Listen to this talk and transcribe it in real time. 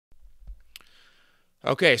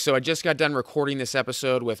Okay, so I just got done recording this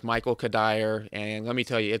episode with Michael Cuddyer, and let me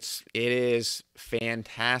tell you, it is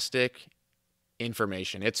fantastic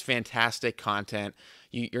information. It's fantastic content.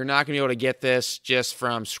 You're not gonna be able to get this just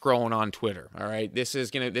from scrolling on Twitter. All right, this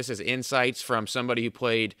is insights from somebody who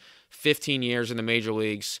played 15 years in the major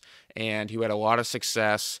leagues and who had a lot of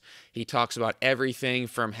success. He talks about everything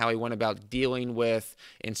from how he went about dealing with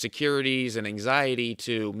insecurities and anxiety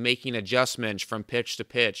to making adjustments from pitch to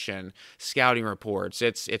pitch and scouting reports.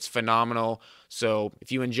 It's phenomenal. So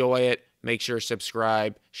if you enjoy it, make sure to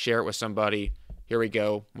subscribe, share it with somebody. Here we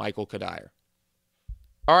go, Michael Cuddyer.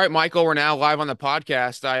 All right, Michael, we're now live on the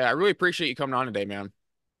podcast. I really appreciate you coming on today, man.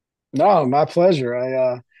 No, my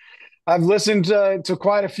pleasure. I've listened to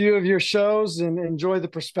quite a few of your shows and enjoy the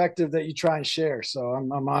perspective that you try and share. So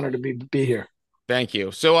I'm honored to be here. Thank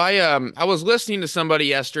you. So I was listening to somebody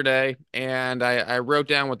yesterday and I wrote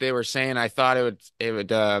down what they were saying. I thought it would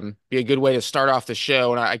be a good way to start off the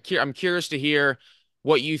show. And I'm curious to hear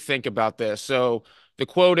what you think about this. So the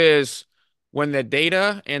quote is, when the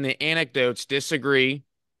data and the anecdotes disagree,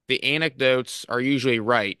 the anecdotes are usually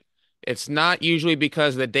right. It's not usually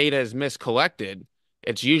because the data is miscollected.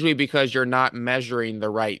 It's usually because you're not measuring the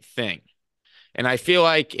right thing. And I feel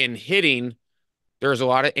like in hitting, there's a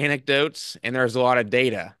lot of anecdotes and there's a lot of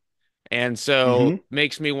data. And so Hmm.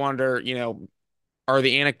 makes me wonder, are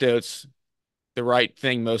the anecdotes the right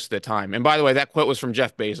thing most of the time? And by the way, that quote was from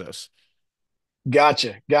Jeff Bezos.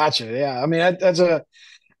 Gotcha. Yeah, I mean that's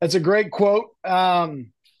a great quote. I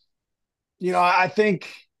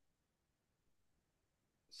think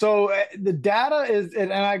so. The data is,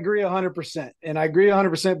 and I agree 100%, and I agree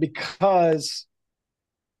 100% because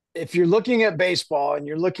if you're looking at baseball and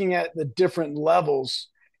you're looking at the different levels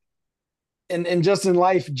and just in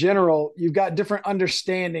life general, you've got different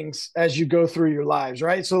understandings as you go through your lives,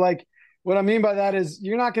 right? So like what I mean by that is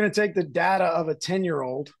you're not going to take the data of a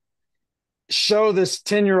 10-year-old, show this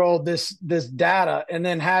 10-year-old this data, and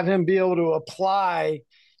then have him be able to apply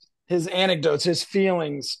his anecdotes, his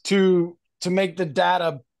feelings to make the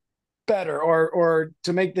data better or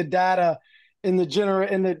to make the data in the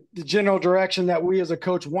general direction that we as a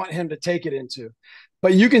coach want him to take it into.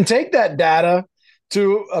 But you can take that data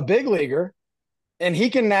to a big leaguer and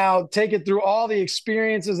he can now take it through all the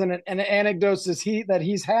experiences and anecdotes that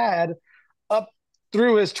he's had up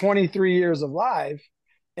through his 23 years of life,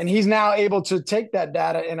 and he's now able to take that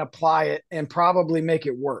data and apply it and probably make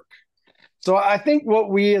it work. So I think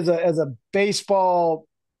what we as a baseball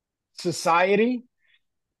society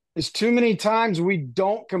is too many times we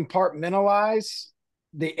don't compartmentalize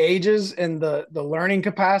the ages and the learning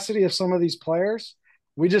capacity of some of these players.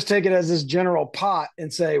 We just take it as this general pot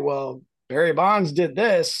and say, well, Barry Bonds did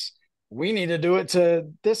this. We need to do it to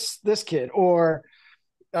this kid. Or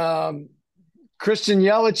um, Christian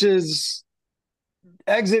Yelich's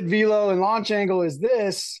exit velo and launch angle is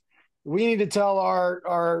this. We need to tell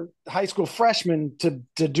our high school freshmen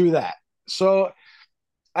to do that. So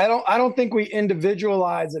I don't think we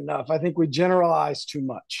individualize enough. I think we generalize too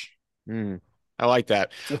much. Mm, I like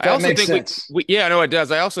that. If I that also makes think sense. yeah, no, it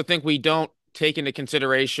does. I also think we don't take into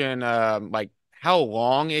consideration like how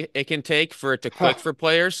long it can take for it to click Huh. for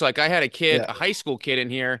players. So, like I had a kid, Yeah. a high school kid in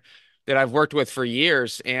here that I've worked with for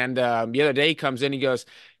years, and the other day he comes in, he goes,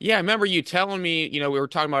 "Yeah, I remember you telling me, we were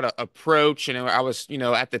talking about a approach, and I was,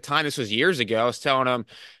 at the time, this was years ago, I was telling him,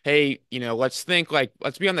 hey, let's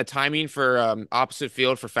be on the timing for opposite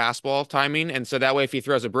field for fastball timing, and so that way, if he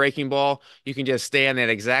throws a breaking ball, you can just stay on that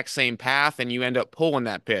exact same path, and you end up pulling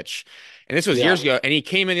that pitch." And this was Yeah. years ago, and he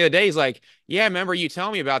came in the other day, he's like, "Yeah, I remember you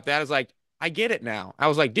telling me about that." I was like, "I get it now." I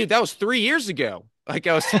was like, "Dude, that was 3 years ago." Like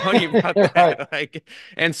I was telling you about Right. that, like,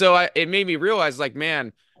 and so it made me realize, like,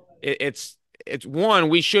 man, it's one,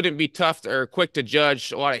 we shouldn't be tough or quick to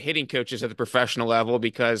judge a lot of hitting coaches at the professional level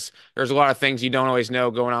because there's a lot of things you don't always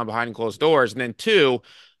know going on behind closed doors. And then two,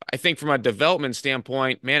 I think from a development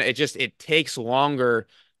standpoint, man, it takes longer.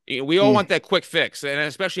 We all Mm. want that quick fix, and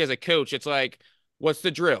especially as a coach, it's like, what's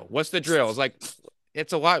the drill? What's the drill? It's like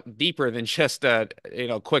it's a lot deeper than just a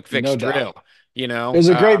quick fix No doubt. drill. You know, There's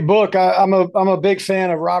a uh, great book. I'm a big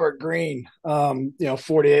fan of Robert Greene.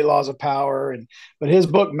 48 Laws of Power, but his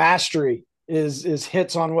book Mastery is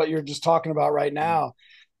hits on what you're just talking about right now,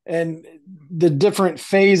 and the different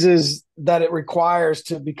phases that it requires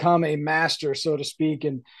to become a master, so to speak.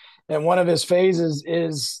 And one of his phases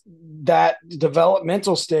is that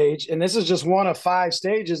developmental stage, and this is just one of five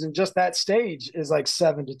stages, and just that stage is like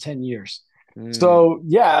 7 to 10 years. mm, So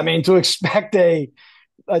yeah, I mean, to expect a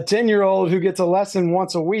 10-year-old who gets a lesson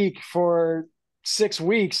once a week for 6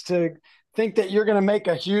 weeks to think that you're going to make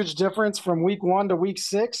a huge difference from week 1 to week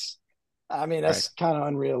 6, I mean, Right. that's kind of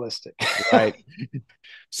unrealistic. Right.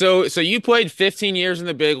 So you played 15 years in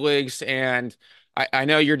the big leagues, and I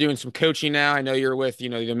know you're doing some coaching now. I know you're with,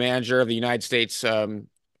 the manager of the United States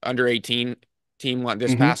under 18 team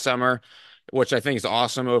this Hmm. past summer, which I think is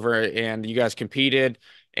awesome over, and you guys competed.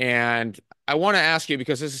 And I want to ask you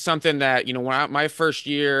because this is something that, my first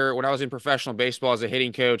year when I was in professional baseball as a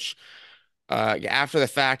hitting coach, after the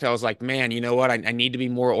fact, I was like, man, you know what? I need to be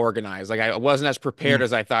more organized. Like I wasn't as prepared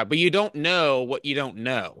as I thought, but you don't know what you don't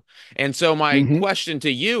know. And so my Hmm. question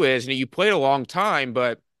to you is, you played a long time,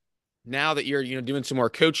 but now that you're, doing some more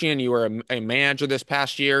coaching and you were a manager this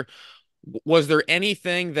past year, was there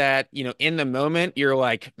anything that, in the moment you're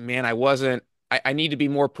like, man, I need to be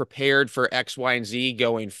more prepared for X, Y, and Z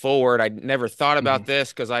going forward. I never thought Hmm. about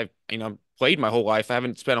this because I've, played my whole life. I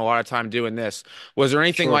haven't spent a lot of time doing this. Was there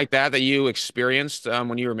anything Sure. like that you experienced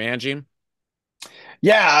when you were managing?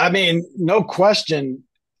 Yeah, I mean, no question.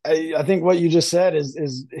 I think what you just said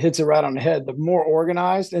is hits it right on the head. The more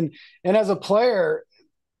organized and as a player,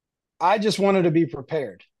 I just wanted to be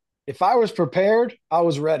prepared. If I was prepared, I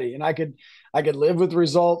was ready, and I could live with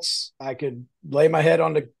results. I could lay my head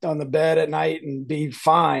on the bed at night and be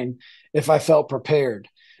fine if I felt prepared.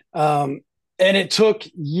 Um, and it took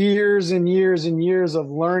years and years and years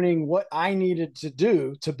of learning what I needed to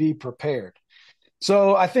do to be prepared.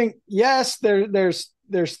 So I think yes, there's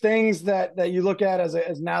things that you look at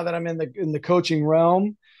as now that I'm in the coaching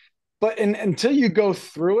realm, but until you go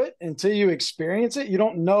through it, until you experience it, you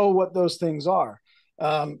don't know what those things are.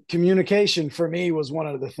 Communication for me was one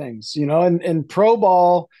of the things, and in pro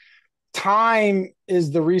ball, time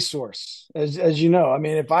is the resource, as you know. I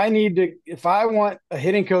mean, if I want a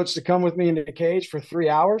hitting coach to come with me in the cage for 3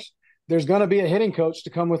 hours, there's going to be a hitting coach to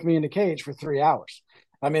come with me in the cage for 3 hours.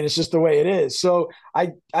 I mean, it's just the way it is. So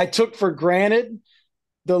I took for granted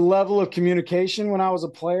the level of communication when I was a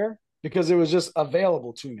player because it was just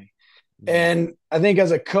available to me. Mhm. And I think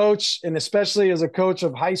as a coach, and especially as a coach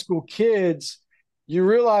of high school kids, you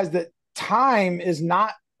realize that time is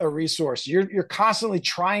not a resource. You're constantly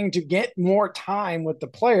trying to get more time with the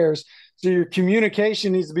players. So your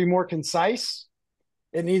communication needs to be more concise.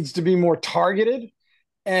 It needs to be more targeted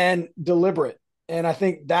and deliberate. And I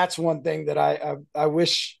think that's one thing that I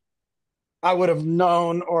wish I would have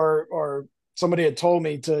known, or somebody had told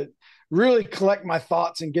me to really collect my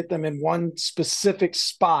thoughts and get them in one specific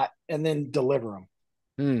spot and then deliver them.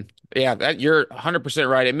 Mm. Yeah, that you're 100%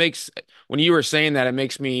 right. When you were saying that, it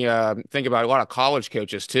makes me think about a lot of college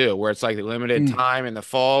coaches too, where it's like the limited Mm. time in the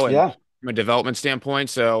fall and Yeah. from a development standpoint.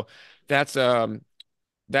 So that's um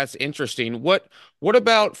that's interesting. What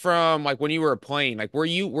about from like when you were playing? Like were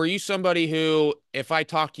you somebody who if I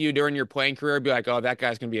talked to you during your playing career, I'd be like, "Oh, that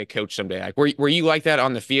guy's gonna be a coach someday." Like were you like that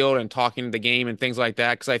on the field and talking the game and things like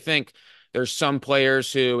that? Because I think there's some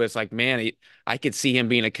players who it's like, man, I could see him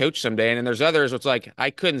being a coach someday, and then there's others it's like I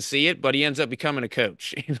couldn't see it, but he ends up becoming a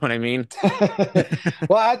coach. You know what I mean?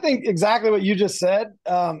 Well, I think exactly what you just said.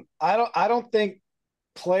 I don't think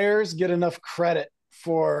players get enough credit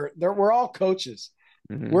for we're all coaches.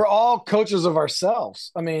 Hmm. We're all coaches of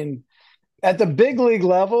ourselves. I mean, at the big league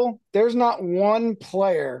level, there's not one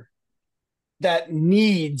player that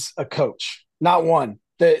needs a coach. Not one.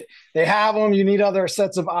 They have them. You need other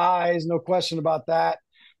sets of eyes, no question about that.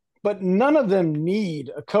 But none of them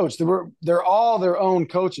need a coach. They're all their own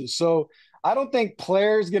coaches. So I don't think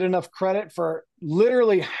players get enough credit for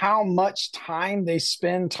literally how much time they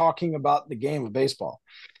spend talking about the game of baseball.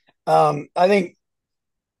 I think,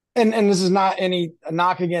 and this is not any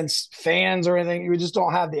knock against fans or anything. We just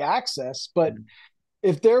don't have the access. But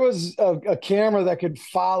if there was a camera that could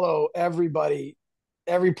follow everybody,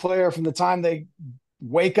 every player from the time they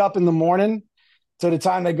wake up in the morning to the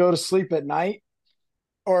time they go to sleep at night,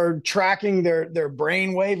 or tracking their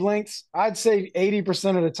brain wavelengths, I'd say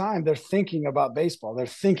 80% of the time they're thinking about baseball. They're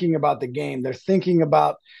thinking about the game. They're thinking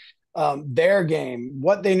about their game,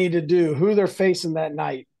 what they need to do, who they're facing that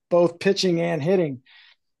night, both pitching and hitting.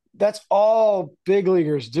 That's all big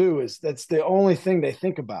leaguers do. That's the only thing they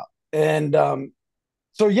think about. And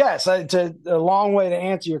so, yes, to a long way to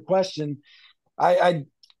answer your question. I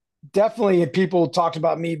definitely people talked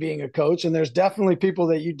about me being a coach, and there's definitely people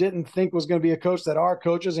that you didn't think was going to be a coach that are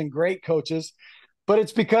coaches and great coaches. But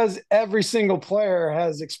it's because every single player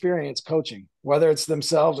has experience coaching, whether it's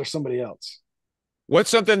themselves or somebody else.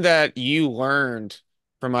 What's something that you learned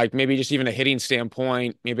from like maybe just even a hitting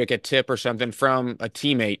standpoint, maybe like a tip or something from a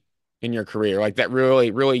teammate in your career, like that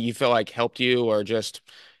really you feel like helped you or just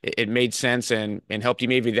it made sense and helped you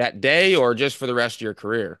maybe that day or just for the rest of your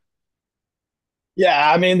career?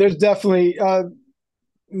 Yeah, I mean, there's definitely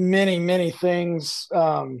many things.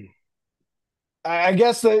 I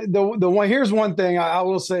guess the one, here's one thing I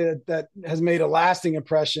will say that has made a lasting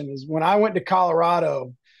impression is when I went to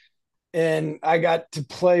Colorado and I got to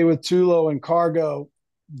play with Tulo and Cargo,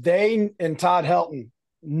 they and Todd Helton,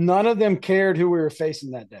 none of them cared who we were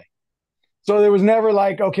facing that day. So there was never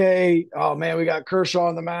like, okay, oh man, we got Kershaw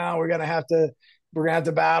on the mound, we're gonna have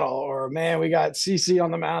to battle, or man, we got CC on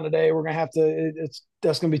the mound today, we're gonna have to, it's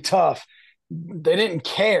that's gonna be tough. They didn't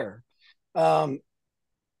care. Um,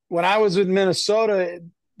 when I was with Minnesota,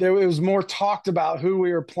 there it was more talked about who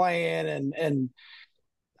we were playing, and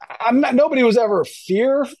I'm not, nobody was ever a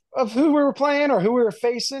fear of who we were playing or who we were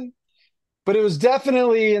facing, but it was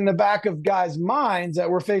definitely in the back of guys' minds that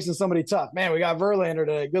we're facing somebody tough. Man, we got Verlander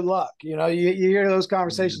today. Good luck. You know, you hear those Mhm.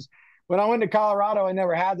 conversations. When I went to Colorado, I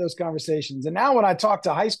never had those conversations. And now when I talk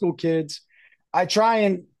to high school kids, I try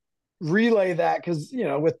and relay that because, you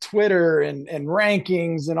know, with Twitter and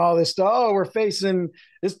rankings and all this stuff, oh, we're facing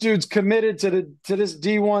this dude's committed to this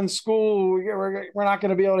D1 school. We're not going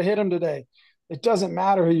to be able to hit him today. It doesn't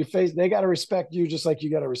matter who you face. They got to respect you just like you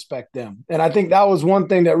got to respect them. And I think that was one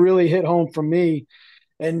thing that really hit home for me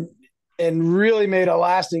and and really made a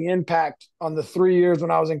lasting impact on the 3 years when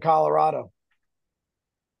I was in Colorado.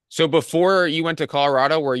 So before you went to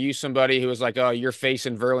Colorado, were you somebody who was like, "Oh, you're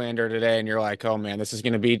facing Verlander today," and you're like, "Oh man, this is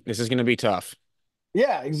gonna be tough."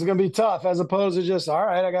 Yeah, it's going to be tough as opposed to just, all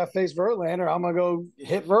right, I got to face Verlander. I'm going to go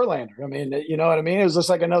hit Verlander. I mean, you know what I mean? It was just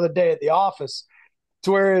like another day at the office.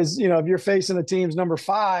 To whereas, you know, if you're facing a team's number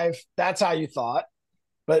five, that's how you thought.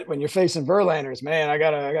 But when you're facing Verlanders, man, I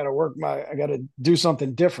gotta do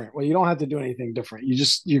something different. Well, you don't have to do anything different.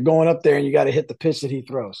 You're going up there and you got to hit the pitch that he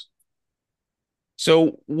throws.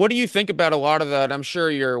 So, what do you think about a lot of the, and I'm sure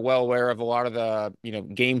you're well aware of a lot of the,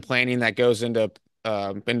 game planning that goes into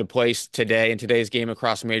place today in today's game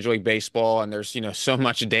across Major League Baseball, and there's, so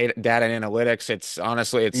much data and analytics. It's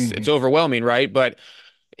honestly, it's Mm-hmm. overwhelming, right? But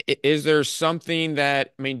is there something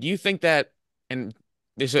that, I mean, do you think that, and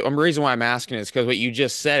this is the reason why I'm asking is because what you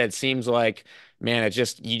just said, it seems like, man,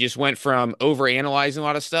 you just went from over analyzing a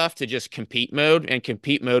lot of stuff to just compete mode, and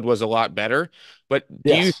compete mode was a lot better. But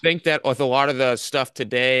do you Yes. think that with a lot of the stuff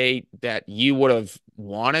today that you would have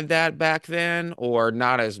wanted that back then or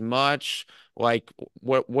not as much? Like,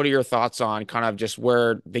 what are your thoughts on kind of just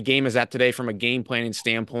where the game is at today from a game planning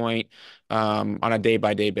standpoint, on a day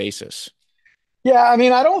by day basis? Yeah, I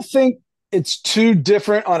mean, I don't think it's too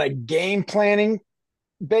different on a game planning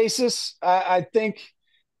basis. I think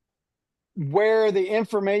where the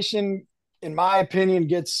information, in my opinion,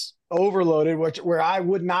 gets overloaded, which where I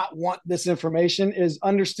would not want this information is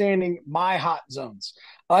understanding my hot zones,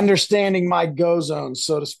 understanding my go zones,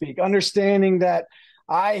 so to speak, understanding that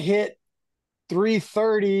I hit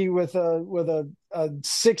 330 with a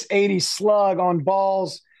 680 slug on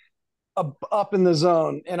balls up in the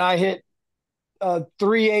zone, and I hit a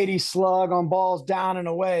 380 slug on balls down and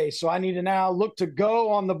away. So I need to now look to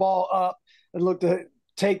go on the ball up and look to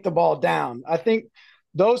take the ball down. I think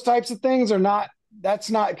those types of things are not, that's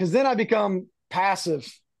not, because then I become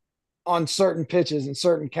passive on certain pitches and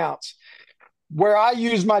certain counts. Where I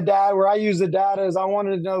use the data is I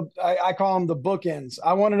wanted to know, I call them the bookends.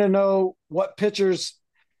 I wanted to know what pitchers,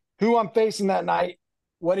 who I'm facing that night,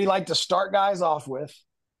 what he liked to start guys off with,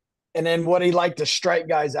 and then what he liked to strike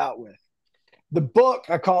guys out with. The book,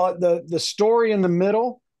 I call it the story in the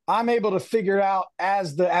middle. I'm able to figure it out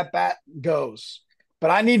as the at bat goes. But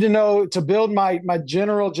I need to know to build my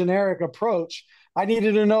generic approach. I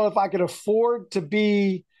needed to know if I could afford to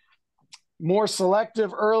be more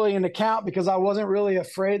selective early in the count because I wasn't really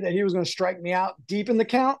afraid that he was going to strike me out deep in the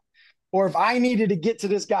count, or if I needed to get to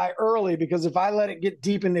this guy early because if I let it get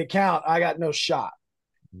deep in the count, I got no shot.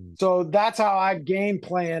 So that's how I game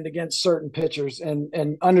planned against certain pitchers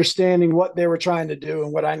and understanding what they were trying to do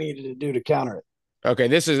and what I needed to do to counter it. Okay,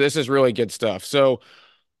 this is really good stuff. So,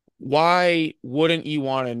 why wouldn't you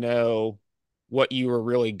want to know what you were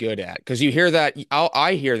really good at? Because you hear that,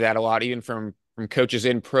 I hear that a lot, even from coaches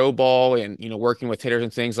in pro ball and working with hitters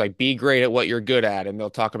and things like be great at what you're good at, and they'll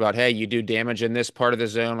talk about, hey, you do damage in this part of the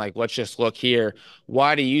zone, like let's just look here.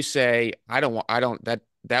 Why do you say I don't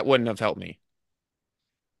that wouldn't have helped me?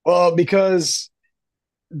 Well, because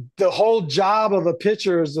the whole job of a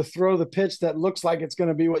pitcher is to throw the pitch that looks like it's going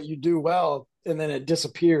to be what you do well, and then it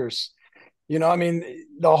disappears. You know, I mean,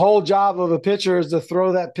 the whole job of a pitcher is to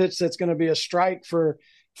throw that pitch that's going to be a strike for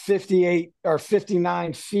 58 or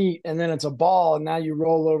 59 feet, and then it's a ball, and now you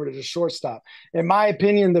roll over to the shortstop. In my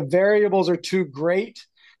opinion, the variables are too great,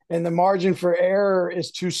 and the margin for error is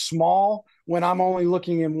too small when I'm only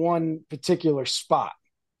looking in one particular spot.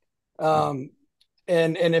 Um,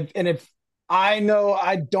 and if I know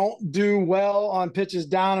I don't do well on pitches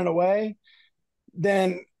down and away,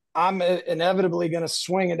 then I'm inevitably going to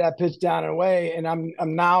swing at that pitch down and away, and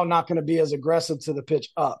I'm now not going to be as aggressive to the pitch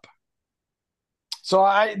up. So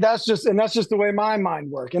that's just the way my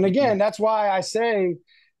mind works. And Mhm. again, that's why I say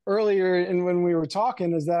earlier and when we were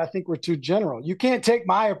talking is that I think we're too general. You can't take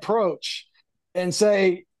my approach and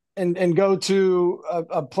say and go to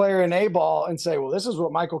a player in A ball and say, well, this is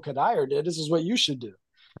what Michael Cuddyer did. This is what you should do.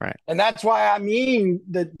 Right. And that's why I mean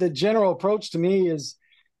the general approach to me is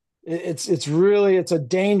it's a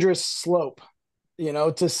dangerous slope,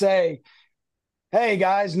 to say, hey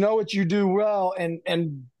guys, know what you do well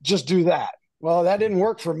and just do that. Well, that didn't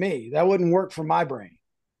work for me. That wouldn't work for my brain.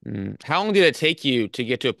 How long did it take you to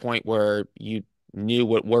get to a point where you knew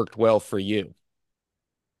what worked well for you?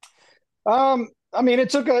 I mean, it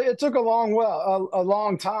took a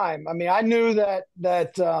long time. I mean, I knew that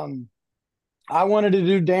I wanted to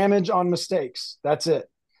do damage on mistakes. That's it.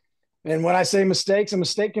 And when I say mistakes, a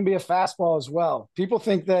mistake can be a fastball as well. People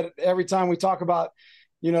think that every time we talk about,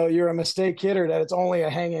 you're a mistake hitter, that it's only a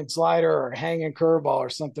hanging slider or a hanging curveball or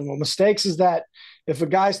something. Well, mistakes is that if a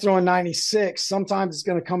guy's throwing 96, sometimes it's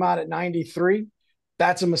going to come out at 93.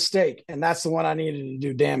 That's a mistake. And that's the one I needed to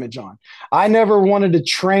do damage on. I never wanted to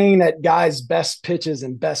train at guys' best pitches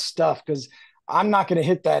and best stuff because I'm not going to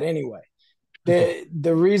hit that anyway.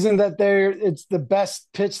 The reason that it's the best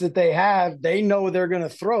pitch that they have, they know they're going to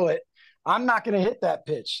throw it. I'm not going to hit that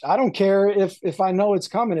pitch. I don't care if I know it's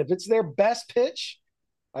coming. If it's their best pitch,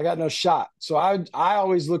 I got no shot. So I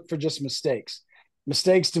always look for just mistakes.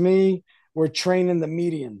 Mistakes to me, we're training the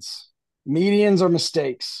medians. Medians are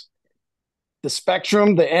mistakes. The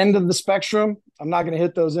spectrum, the end of the spectrum, I'm not going to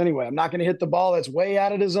hit those anyway. I'm not going to hit the ball that's way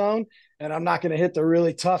out of the zone, and I'm not going to hit the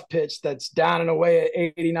really tough pitch that's down and away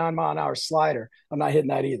at 89-mile-an-hour slider. I'm not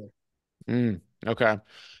hitting that either. Okay.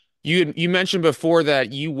 You mentioned before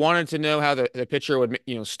that you wanted to know how the pitcher would,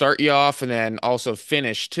 start you off and then also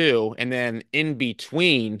finish too. And then in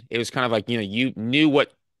between, it was kind of like, you knew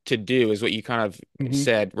what to do is what you kind of Mm-hmm.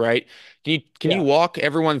 said, right? Can you Yeah. walk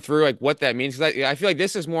everyone through like what that means? 'Cause I feel like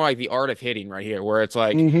this is more like the art of hitting right here, where it's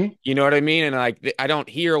like, Mm-hmm. you know what I mean? And like I don't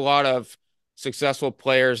hear a lot of successful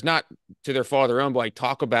players, not to their fault of their own, but like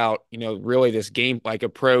talk about, really this game like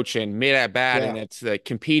approach and mid at bat and Yeah. it's the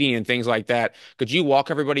competing and things like that. Could you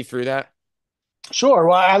walk everybody through that? Sure.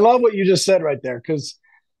 Well, I love what you just said right there because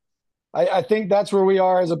I think that's where we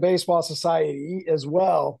are as a baseball society as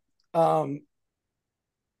well. Um,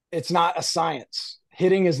 it's not a science.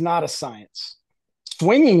 Hitting is not a science.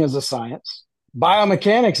 Swinging is a science.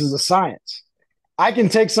 Biomechanics is a science. I can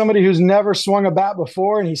take somebody who's never swung a bat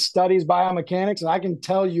before and he studies biomechanics, and I can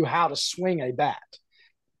tell you how to swing a bat.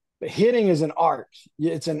 But hitting is an art.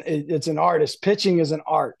 It's an artist. Pitching is an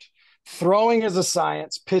art. Throwing is a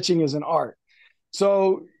science. Pitching is an art.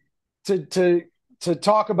 So to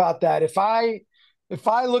talk about that, if I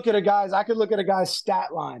look at I could look at a guy's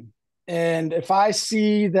stat line, and if I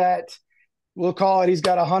see that, we'll call it, he's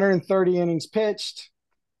got 130 innings pitched,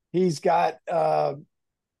 he's got a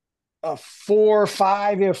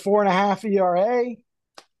 4.5, 4.5 ERA.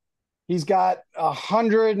 He's got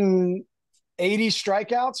 180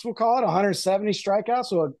 strikeouts, we'll call it 170 strikeouts,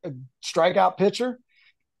 so a strikeout pitcher.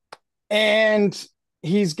 And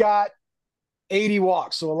he's got 80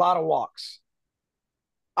 walks, so a lot of walks.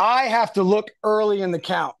 I have to look early in the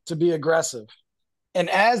count to be aggressive. And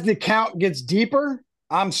as the count gets deeper,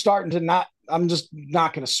 I'm just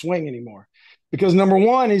not going to swing anymore. Because number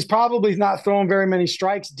one, he's probably not throwing very many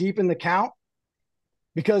strikes deep in the count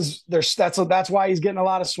because that's why he's getting a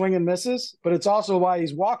lot of swing and misses. But it's also why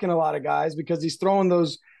he's walking a lot of guys because he's throwing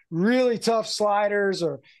those really tough sliders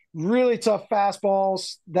or really tough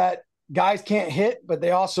fastballs that guys can't hit, but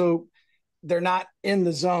they're not in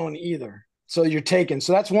the zone either. So you're taking.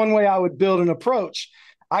 So that's one way I would build an approach.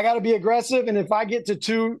 I got to be aggressive. And if I get to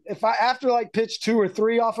two, after like pitch 2 or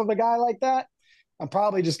 3 off of a guy like that, I'm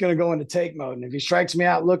probably just going to go into take mode. And if he strikes me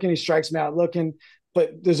out looking, he strikes me out looking.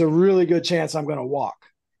 But there's a really good chance I'm going to walk.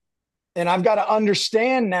 And I've got to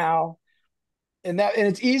understand now, and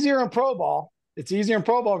it's easier in pro ball. It's easier in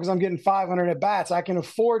pro ball because I'm getting 500 at bats. I can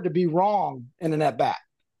afford to be wrong in an at bat.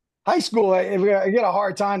 High school, I get a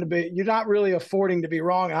hard time you're not really affording to be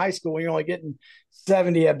wrong in high school when you're only getting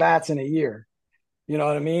 70 at bats in a year. You know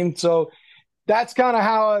what I mean? So that's kind of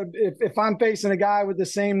how, if I'm facing a guy with the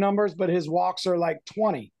same numbers, but his walks are like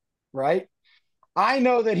 20, right? I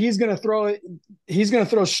know that he's going to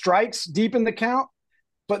throw strikes deep in the count,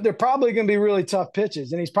 but they're probably going to be really tough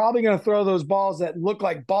pitches. And he's probably going to throw those balls that look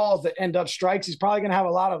like balls that end up strikes. He's probably going to have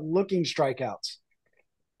a lot of looking strikeouts.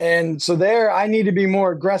 And so I need to be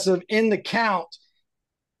more aggressive in the count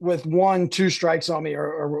with 1, 2 strikes on me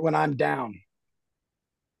or when I'm down.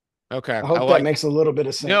 Okay. I I hope that like makes a little bit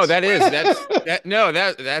of No, sense. that is that no,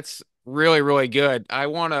 that's really, really good. I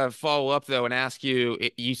want to follow up though and ask you,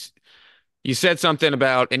 you said something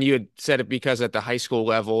about, and you had said it because at the high school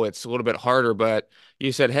level it's a little bit harder, but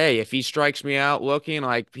you said, hey, if he strikes me out looking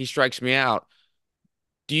like he strikes me out,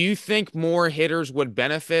 do you think more hitters would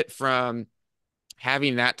benefit from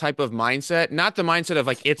having that type of mindset? Not the mindset of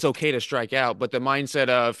like it's okay to strike out, but the mindset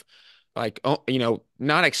of like, oh,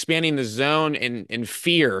 not expanding the zone in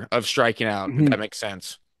fear of striking out, if that makes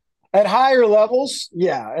sense. At higher levels,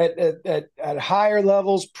 yeah, at higher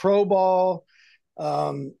levels, pro ball,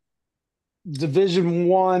 um, Division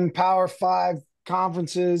 1, Power 5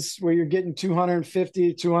 conferences where you're getting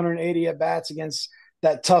 250, 280 at bats against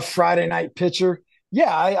that tough Friday night pitcher.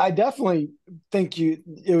 Yeah, I definitely think it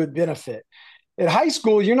would benefit. At high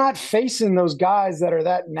school, you're not facing those guys that are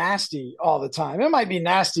that nasty all the time. It might be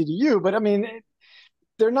nasty to you, but I mean,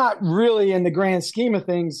 they're not really in the grand scheme of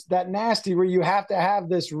things that nasty where you have to have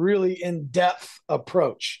this really in-depth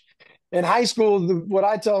approach. In high school, what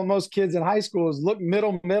I tell most kids in high school is look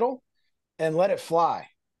middle and let it fly.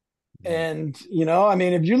 Mhm. And, I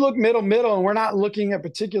mean, if you look middle and we're not looking at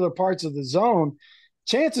particular parts of the zone,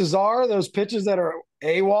 chances are those pitches that are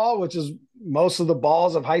AWOL, which is most of the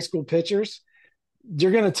balls of high school pitchers,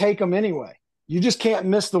 you're going to take them anyway. You just can't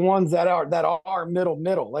miss the ones that are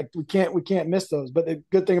middle. Like we can't miss those. But the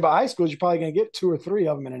good thing about high school is you're probably going to get two or three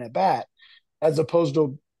of them in an at bat, as opposed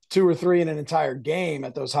to two or three in an entire game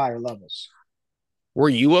at those higher levels. Were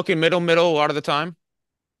you looking middle a lot of the time?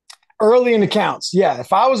 Early in the counts, yeah.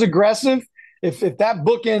 If I was aggressive, if that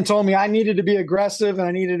bookend told me I needed to be aggressive and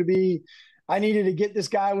I needed to get this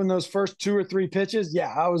guy when those first two or three pitches,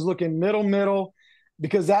 yeah, I was looking middle,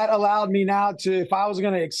 because that allowed me now to, if I was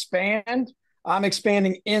going to expand, I'm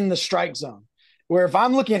expanding in the strike zone. Where if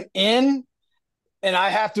I'm looking in and I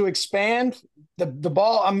have to expand, the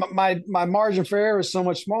ball, my margin for error is so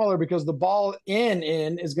much smaller because the ball in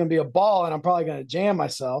is going to be a ball and I'm probably going to jam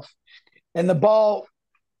myself. And the ball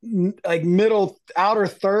like middle outer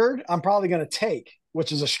third, I'm probably going to take,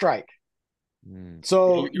 which is a strike.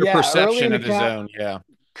 So Your yeah, early in perception the of the count, zone, yeah.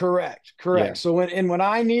 correct. Yeah. So when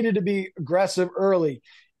I needed to be aggressive early,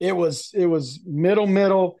 it was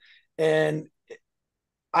middle, and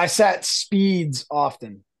I sat speeds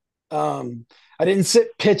often. I didn't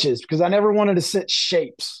sit pitches because I never wanted to sit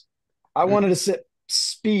shapes. I Mm. wanted to sit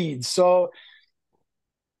speeds. So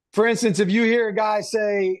for instance, if you hear a guy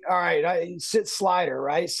say, all right, I sit slider,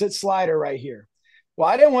 right? Sit slider right here. Well,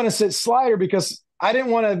 I didn't want to sit slider because I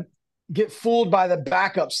didn't want to get fooled by the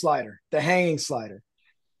backup slider, the hanging slider.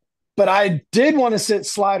 But I did want to sit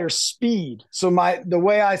slider speed. So the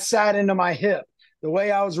way I sat into my hip, the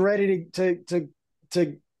way I was ready to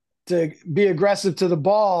be aggressive to the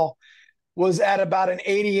ball was at about an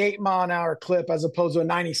 88 mile an hour clip as opposed to a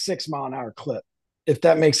 96 mile an hour clip, if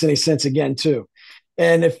that makes any sense again, too.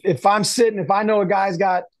 And if I'm sitting, if I know a guy's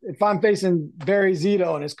got, if I'm facing Barry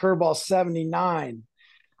Zito and his curveball 79,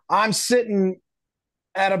 I'm sitting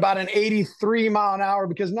at about an 83 mile an hour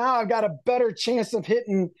because now I've got a better chance of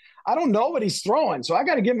hitting. I don't know what he's throwing. So I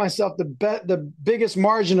got to give myself the biggest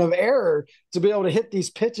margin of error to be able to hit these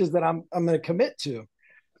pitches that I'm going to commit to.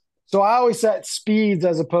 So I always set speeds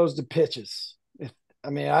as opposed to pitches.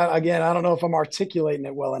 Again, I don't know if I'm articulating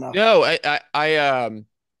it well enough. No,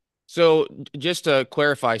 so just to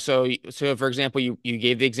clarify, so for example, you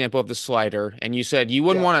gave the example of the slider, and you said you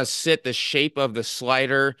wouldn't Yeah. want to sit the shape of the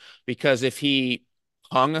slider because if he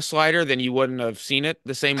hung a slider, then you wouldn't have seen it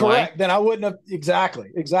the same way. Correct. Then I wouldn't have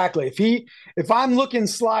exactly. If I'm looking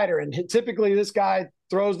slider, and typically this guy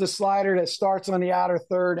throws the slider that starts on the outer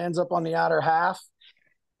third, ends up on the outer half,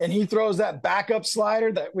 and he throws that backup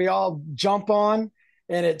slider that we all jump on,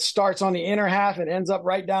 and it starts on the inner half and ends up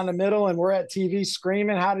right down the middle, and we're at TV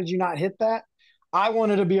screaming, "How did you not hit that?" I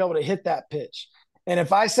wanted to be able to hit that pitch. And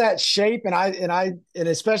if I sat shape and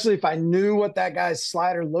especially if I knew what that guy's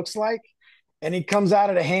slider looks like, and he comes out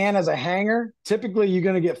of the hand as a hanger, typically you're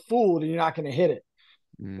going to get fooled and you're not going to hit it,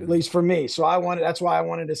 at Mm. least for me. So that's why I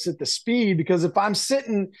wanted to sit the speed, because if I'm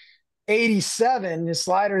sitting 87, his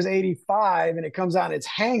slider is 85, and it comes out and it's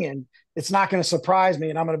hanging, it's not going to surprise me,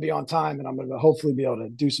 and I'm going to be on time, and I'm going to hopefully be able to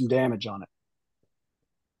do some damage on it.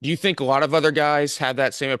 Do you think a lot of other guys had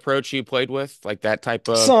that same approach you played with, like that type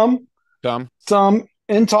of Some, dumb? some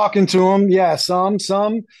in talking to him, yeah, some,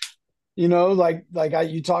 you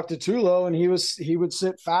talked to Tulo, and he would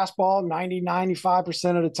sit fastball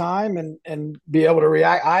 90-95% of the time and be able to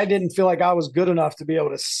react. I didn't feel like I was good enough to be able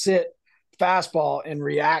to sit fastball and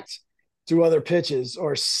react to other pitches,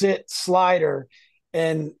 or sit slider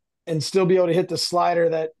and still be able to hit the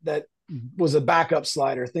slider that was a backup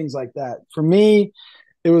slider, things like that. For me,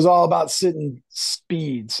 it was all about sitting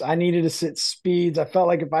speeds. I needed to sit speeds. I felt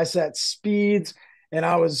like if I sat speeds and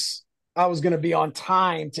I was going to be on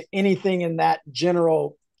time to anything in that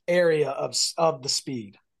general area of the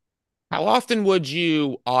speed. How often would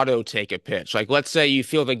you auto take a pitch? Like, let's say you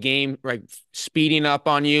feel the game like speeding up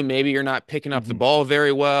on you. Maybe you're not picking up the Mhm. ball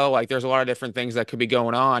very well. Like, there's a lot of different things that could be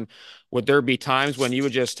going on. Would there be times when you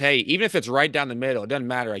would just, hey, even if it's right down the middle, it doesn't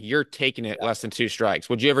matter. Like, you're taking it less than two strikes.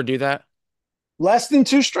 Would you ever do that? Less than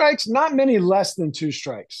two strikes? Not many less than two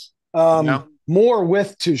strikes. No, More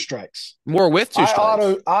with two strikes. more with two I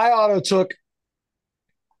strikes. auto I auto took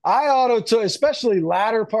I auto took, especially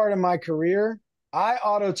latter part of my career. I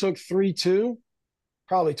auto took 3-2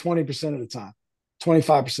 probably 20% of the time,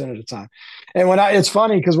 25% of the time. And it's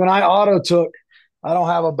funny because when I auto took, I don't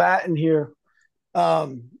have a bat in here.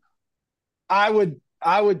 Um, I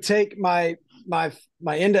would take my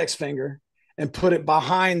index finger and put it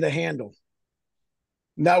behind the handle.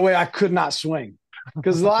 That way I could not swing.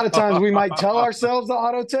 Because a lot of times we might tell ourselves to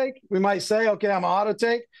auto take. We might say, okay, I'm auto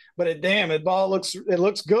take, but it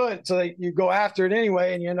looks good. So you go after it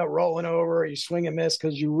anyway and you end up rolling over or you swing and miss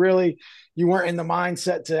because you weren't in the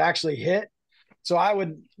mindset to actually hit. So I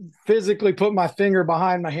would physically put my finger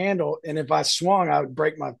behind my handle, and if I swung, I would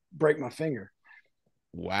break my finger.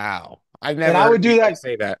 Wow. I've And never heard anybody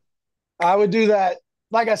say that. I would do that,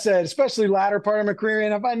 like I said, especially latter part of my career.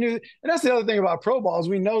 And if I knew, and that's the other thing about pro balls,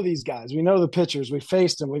 we know these guys, we know the pitchers, we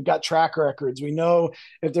faced them, we've got track records, we know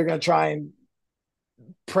if they're going to try and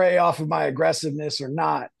prey off of my aggressiveness or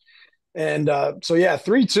not. And so yeah,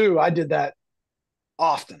 3-2, I did that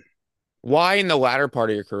often. Why in the latter part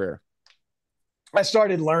of your career? I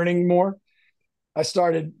started learning more. I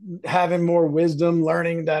started having more wisdom,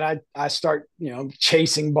 learning that I start,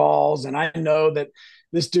 chasing balls. And I know that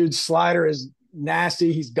this dude's slider is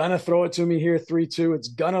nasty. He's going to throw it to me here 3-2. It's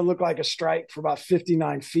going to look like a strike for about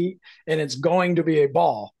 59 feet, and it's going to be a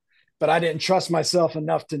ball. But I didn't trust myself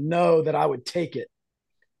enough to know that I would take it.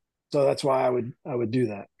 So that's why I would do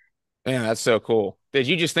that. Man, that's so cool. Did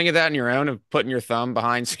you just think of that on your own of putting your thumb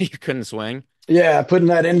behind so you couldn't swing Yeah, putting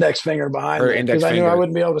that index finger behind or there because index I knew I finger?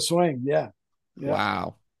 wouldn't be able to swing. Yeah. Yeah.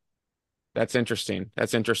 Wow. That's interesting.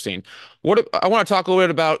 That's interesting. I want to talk a little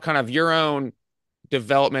bit about kind of your own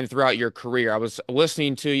development throughout your career. I was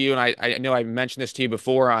listening to you, and I know I mentioned this to you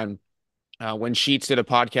before on when Sheets did a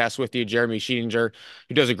podcast with you, Jeremy Sheetinger,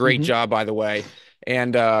 who does a great Mm-hmm. job, by the way.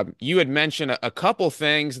 And you had mentioned a couple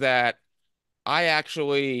things that I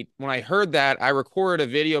actually, when I heard that, I recorded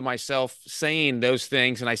a video myself saying those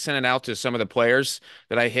things, and I sent it out to some of the players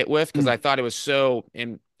that I hit with because I thought it was so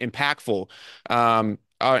impactful. And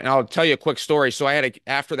I'll tell you a quick story. So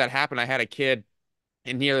after that happened, I had a kid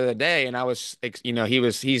in the other day, and I was,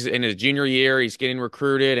 he's in his junior year, he's getting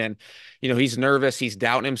recruited, and he's nervous, he's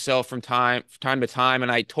doubting himself from time to time.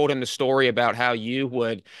 And I told him the story about how you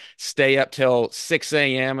would stay up till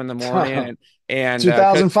 6 a.m. in the morning, Mm-hmm. and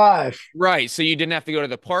 2005. right. So you didn't have to go to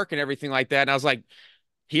the park and everything like that. And I was like,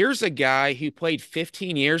 here's a guy who played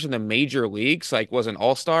 15 years in the major leagues, like was an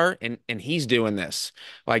all-star, and he's doing this.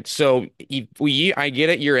 Like, so I get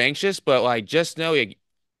it, you're anxious, but like just know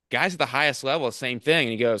guys at the highest level, same thing.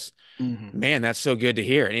 And he goes, Mm-hmm. man, that's so good to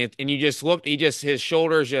hear. And you just looked, his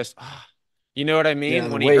shoulders just, you know what I Yeah, mean?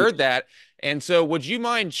 the When he weight. heard that. And so would you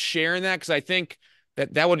mind sharing that? Because I think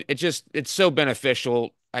that would, it's so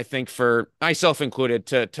beneficial, I think, for myself included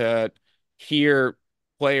to hear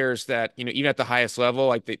players that, even at the highest level,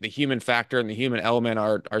 like the human factor and the human element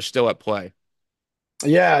are still at play.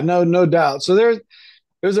 Yeah, no doubt. So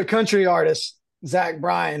there's a country artist, Zach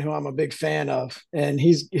Bryan, who I'm a big fan of, and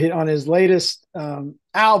on his latest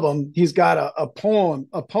album, he's got a poem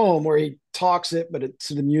where he talks it, but it's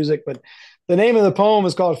to the music. But the name of the poem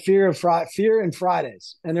is called Fear and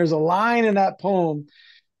Fridays, and there's a line in that poem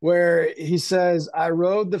where he says, "I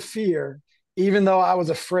rode the fear, even though I was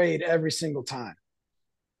afraid every single time."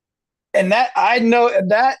 And that I know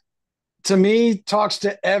that to me talks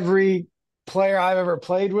to every player I've ever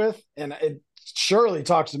played with, and it surely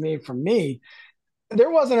talks to me from me.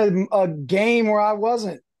 There wasn't a game where I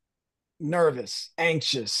wasn't nervous,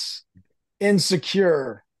 anxious,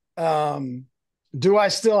 insecure. Um, do I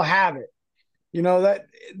still have it? That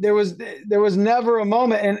there was never a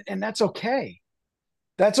moment, and that's okay.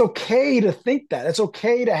 That's okay to think that. It's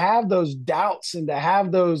okay to have those doubts and to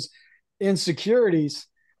have those insecurities,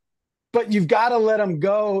 but you've got to let them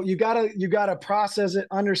go. You got to process it,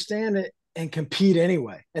 understand it, and compete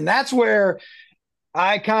anyway. And that's where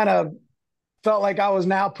I kind of felt like I was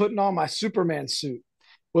now putting on my Superman suit,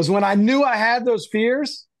 was when I knew I had those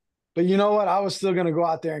fears, but you know what? I was still going to go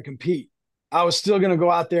out there and compete. I was still going to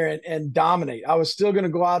go out there and dominate. I was still going to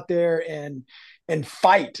go out there and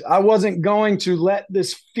fight. I wasn't going to let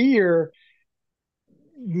this fear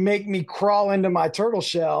make me crawl into my turtle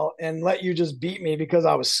shell and let you just beat me because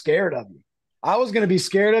I was scared of you. I was going to be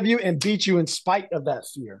scared of you and beat you in spite of that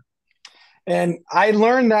fear. And I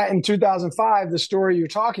learned that in 2005, the story you're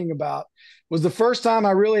talking about was the first time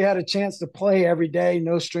I really had a chance to play every day,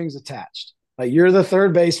 no strings attached. Like, you're the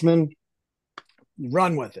third baseman, you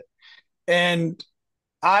run with it. And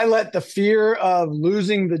I let the fear of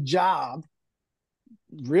losing the job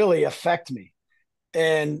really affect me.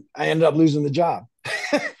 And I ended up losing the job.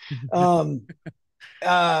 um,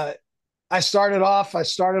 I started off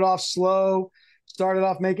slow, started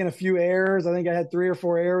off making a few errors. I think I had 3 or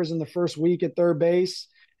 4 errors in the first week at third base.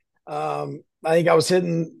 I think I was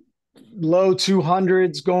hitting low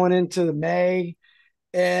 200s going into the May.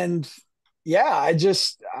 And yeah,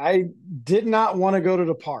 I did not want to go to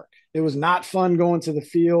the park. It was not fun going to the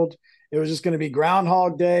field. It was just going to be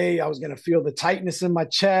Groundhog Day. I was going to feel the tightness in my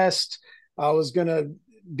chest. I was going to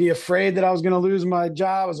be afraid that I was going to lose my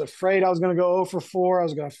job. I was afraid I was going to go 0 for 4. I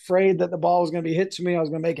was afraid that the ball was going to be hit to me. I was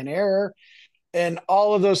going to make an error. And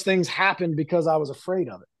all of those things happened because I was afraid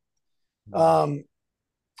of it.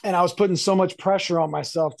 And I was putting so much pressure on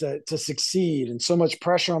myself to succeed, and so much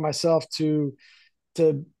pressure on myself to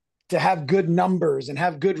have good numbers and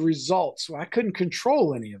have good results. So I couldn't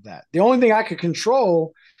control any of that. The only thing I could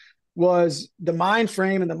control was the mind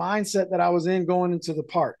frame and the mindset that I was in going into the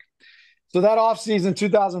park. So that offseason,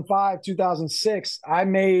 2005, 2006, I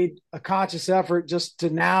made a conscious effort just to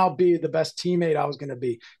now be the best teammate I was going to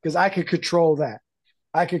be, because I could control that.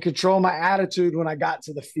 I could control my attitude when I got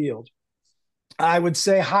to the field. I would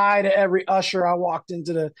say hi to every usher when I walked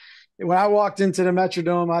into the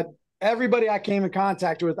Metrodome. Everybody I came in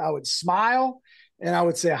contact with, I would smile and I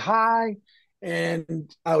would say hi,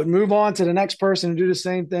 and I would move on to the next person and do the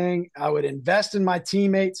same thing. I would invest in my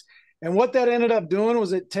teammates. And what that ended up doing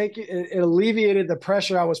was it alleviated the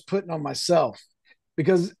pressure I was putting on myself,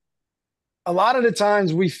 because a lot of the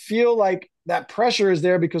times we feel like that pressure is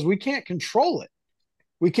there because we can't control it.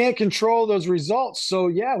 We can't control those results. So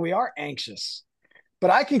yeah, we are anxious, but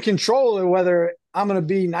I can control whether I'm going to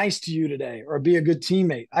be nice to you today or be a good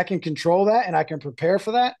teammate. I can control that and I can prepare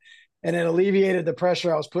for that. And it alleviated the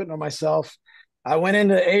pressure I was putting on myself. I went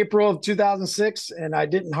into April of 2006 and I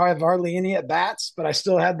didn't have hardly any at bats, but I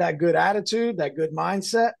still had that good attitude, that good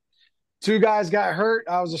mindset. 2 guys got hurt.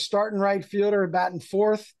 I was a starting right fielder, batting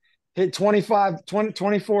fourth, hit 24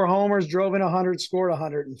 homers, drove in 100, scored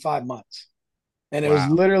 100 in 5 months. And it was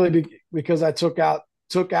literally because I took out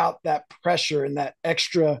that pressure and that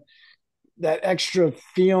extra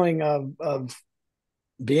feeling of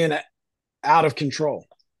being out of control.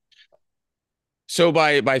 So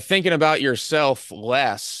by thinking about yourself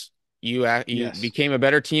less, you Yes. became a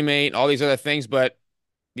better teammate, all these other things, but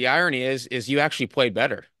the irony is you actually played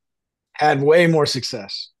better. Had way more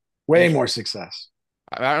success. Way more success.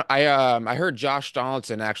 I heard Josh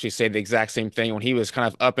Donaldson actually say the exact same thing when he was kind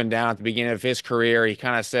of up and down at the beginning of his career. He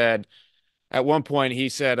kind of said at one point, he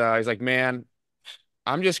said, he's like, man,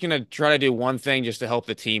 I'm just gonna try to do one thing just to help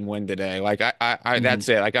the team win today. Like that's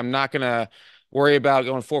it. Like, I'm not gonna worry about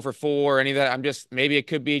going 4 for 4 or any of that. I'm just, maybe it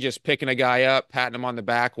could be just picking a guy up, patting him on the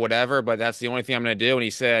back, whatever, but that's the only thing I'm gonna do. And he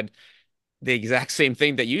said the exact same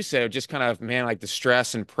thing that you said, just kind of, man, like the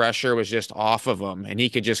stress and pressure was just off of him and he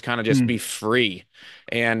could just kind of just be free.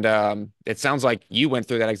 And it sounds like you went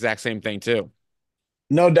through that exact same thing too.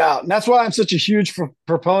 No doubt. And that's why I'm such a huge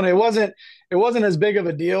proponent. It wasn't as big of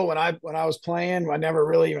a deal when I was playing. I never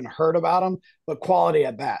really even heard about them, but quality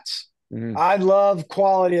at bats. I love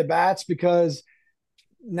quality at bats because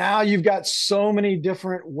now you've got so many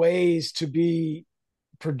different ways to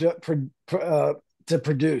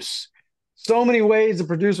produce. So many ways to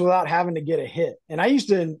produce without having to get a hit. And I used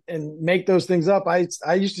to and make those things up. I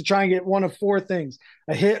used to try and get one of 4 things: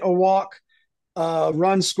 a hit, a walk, a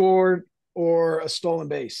run scored, or a stolen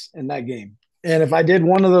base in that game. And if I did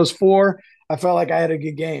one of those 4, I felt like I had a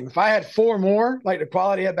good game. If I had 4 more, like the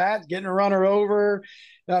quality at bats, getting a runner over,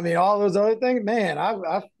 I mean, all those other things, man,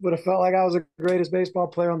 I would have felt like I was the greatest baseball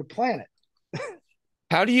player on the planet.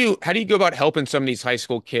 How do you go about helping some of these high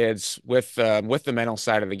school kids with the mental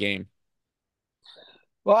side of the game?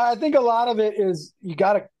 Well, I think a lot of it is you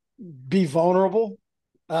got to be vulnerable.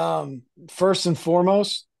 First and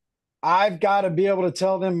foremost, I've got to be able to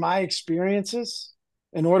tell them my experiences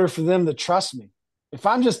in order for them to trust me. If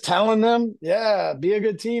I'm just telling them, yeah, be a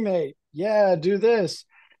good teammate, yeah, do this,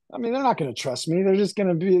 I mean, they're not going to trust me. They're just going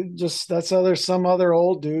to be there's some other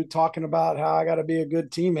old dude talking about how I got to be a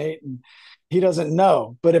good teammate and he doesn't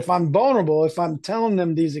know. But if I'm vulnerable, if I'm telling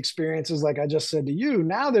them these experiences, like I just said to you,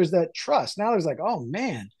 now there's that trust. Now there's like, oh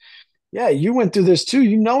man, Yeah, you went through this too.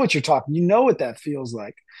 You know what you're talking. You know what that feels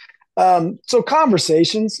like. So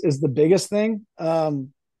conversations is the biggest thing.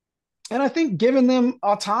 And I think giving them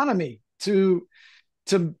autonomy to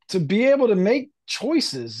be able to make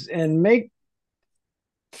choices and make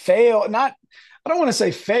fail, not, I don't want to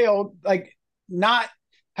say fail, like not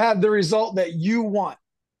have the result that you want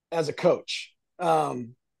as a coach.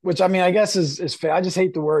 Which I mean, I guess is fair. I just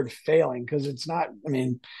hate the word failing because it's not, I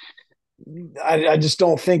mean, I just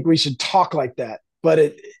don't think we should talk like that.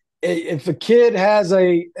 But if a kid has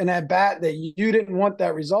an at bat that you didn't want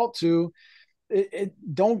that result to, it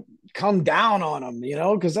don't come down on them,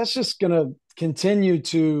 because that's just going to continue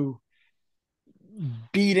to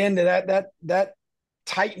beat into that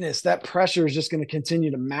tightness. That pressure is just going to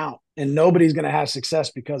continue to mount, and nobody's going to have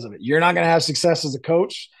success because of it. You're not going to have success as a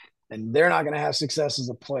coach, and they're not going to have success as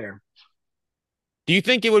a player. Do you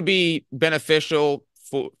think it would be beneficial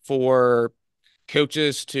for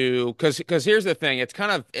coaches to because here's the thing, it's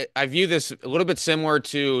kind of I view this a little bit similar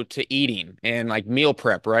to eating and like meal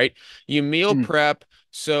prep, right? You meal Mm. prep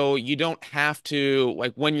so you don't have to,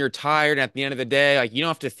 like, when you're tired at the end of the day, like you don't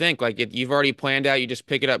have to think, like you've already planned out, you just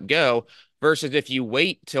pick it up, go, versus if you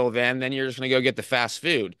wait till then you're just going to go get the fast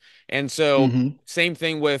food. And so Mm-hmm. same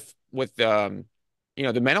thing with the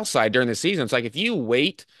mental side during the season. It's like if you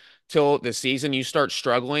wait till the season, you start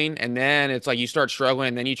struggling, and then it's like you start struggling,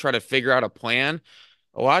 and then you try to figure out a plan.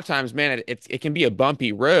 A lot of times, man, it can be a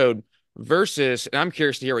bumpy road versus, and I'm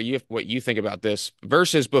curious to hear what you think about this,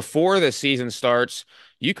 versus before the season starts,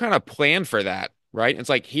 you kind of plan for that, right? It's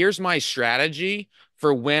like, here's my strategy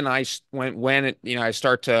for when I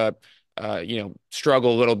start to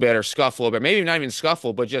struggle a little bit or scuffle a little bit, maybe not even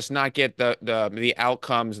scuffle, but just not get the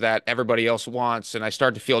outcomes that everybody else wants, and I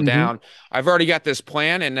start to feel Mm-hmm. down. I've already got this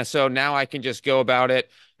plan, and so now I can just go about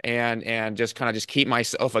it and just kind of just keep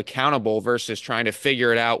myself accountable versus trying to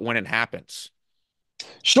figure it out when it happens.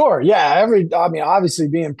 Sure. Yeah. I mean, obviously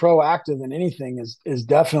being proactive in anything is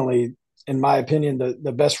definitely, in my opinion,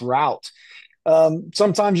 the best route.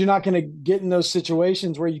 Sometimes you're not going to get in those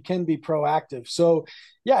situations where you can be proactive. So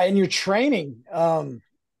yeah, in your training, allow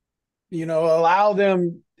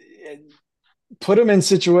them, put them in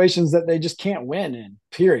situations that they just can't win in,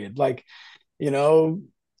 period. Like, you know,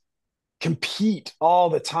 compete all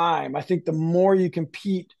the time. I think the more you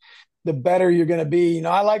compete, the better you're going to be.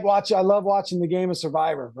 I love watching the game of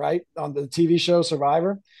Survivor, right? On the TV show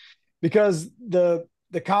Survivor, because the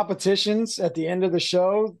competitions at the end of the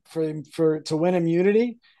show for to win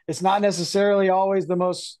immunity, it's not necessarily always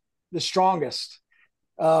the strongest.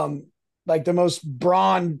 Like the most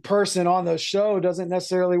brawn person on the show doesn't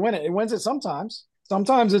necessarily win it. It wins it sometimes.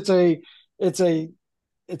 Sometimes it's a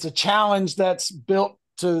challenge that's built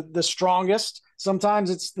to the strongest. Sometimes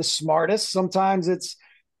it's the smartest. Sometimes it's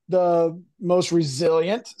the most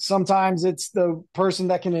resilient. Sometimes it's the person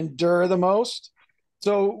that can endure the most.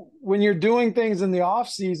 So when you're doing things in the off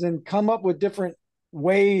season, come up with different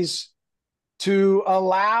ways to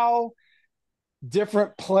allow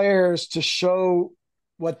different players to show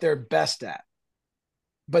what they're best at.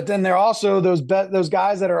 But then there are also those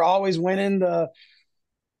guys that are always winning the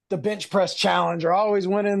bench press challenge or always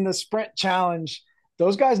winning the sprint challenge.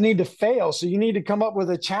 Those guys need to fail. So you need to come up with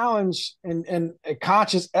a challenge and a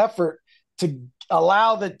conscious effort to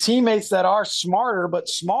allow the teammates that are smarter but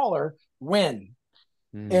smaller win.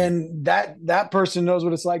 Hmm. And that person knows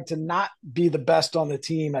what it's like to not be the best on the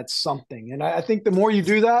team at something. And I think the more you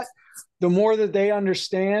do that, the more that they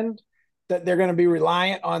understand that they're going to be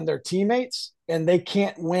reliant on their teammates and they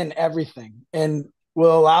can't win everything, and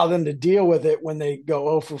will allow them to deal with it when they go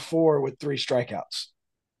 0 for 4 with 3 strikeouts.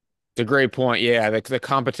 It's a great point. Yeah, the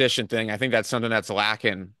competition thing, I think that's something that's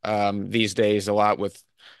lacking these days a lot with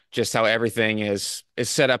just how everything is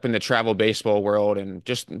set up in the travel baseball world and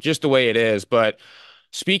just the way it is. But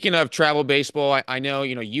speaking of travel baseball, I know,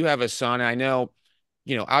 you have a son. And I know,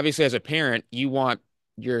 obviously as a parent, you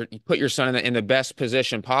put your son in the best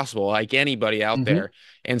position possible, like anybody out Mm-hmm. there.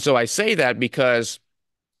 And so I say that because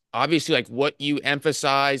obviously, like, what you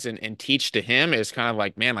emphasize and teach to him is kind of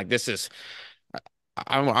like, man, like this is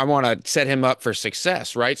I want to set him up for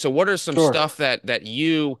success, right? So what are some Sure. stuff that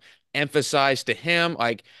you emphasize to him,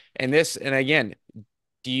 like, and again,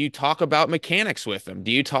 do you talk about mechanics with him?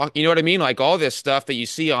 Do you talk, you know what I mean? Like all this stuff that you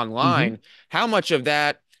see Mm-hmm. online, how much of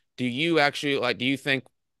that do you think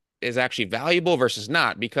is actually valuable versus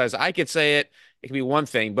not? Because I could say it could be one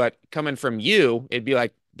thing, but coming from you, it'd be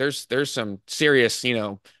like there's some serious,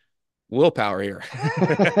 willpower here.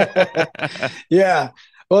 Yeah.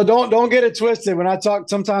 Well, don't get it twisted. When I talk,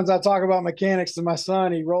 sometimes I talk about mechanics to my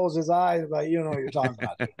son. He rolls his eyes, like, you don't know what you're talking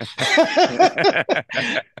about, dude.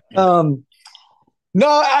 um, No,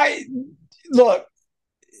 I look,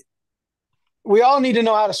 we all need to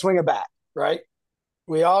know how to swing a bat, right?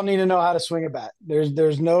 We all need to know how to swing a bat.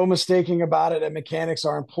 There's no mistaking about it that mechanics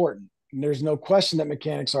are important. And there's no question that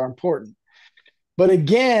mechanics are important. But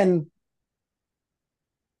again,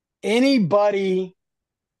 anybody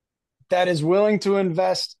that is willing to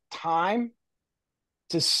invest time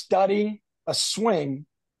to study a swing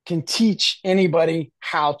can teach anybody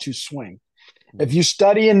how to swing. If you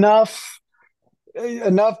study enough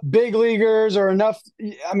big leaguers or enough,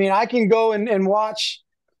 I mean, I can go and watch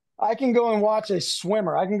a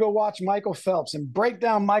swimmer. I can go watch Michael Phelps and break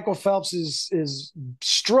down Michael Phelps's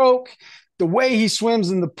stroke, the way he swims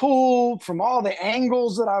in the pool, from all the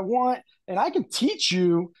angles that I want, and I can teach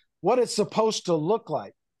you what it's supposed to look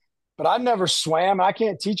like. But I've never swam. I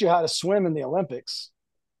can't teach you how to swim in the Olympics.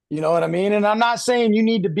 You know what I mean? And I'm not saying you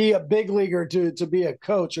need to be a big leaguer to be a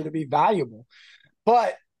coach or to be valuable,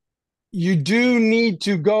 but you do need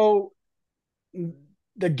to go.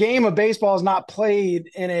 The game of baseball is not played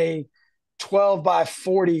in a 12 by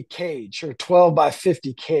 40 cage or 12 by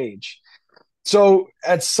 50 cage. So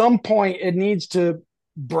at some point, it needs to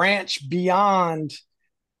branch beyond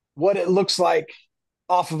what it looks like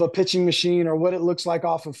off of a pitching machine or what it looks like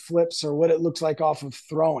off of flips or what it looks like off of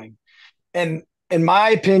throwing. And in my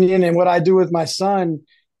opinion, and what I do with my son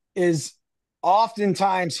is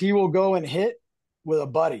oftentimes he will go and hit with a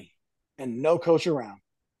buddy and no coach around.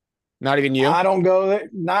 Not even you? I don't go there.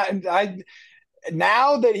 Not I.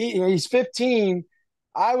 Now that he's 15,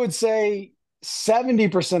 I would say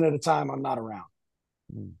 70% of the time I'm not around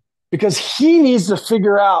because he needs to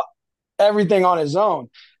figure out everything on his own.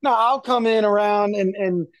 Now I'll come in around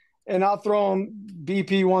and I'll throw him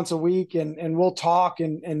BP once a week and we'll talk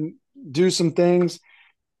and do some things.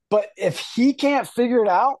 But if he can't figure it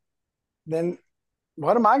out, then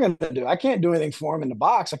what am I going to do? I can't do anything for him in the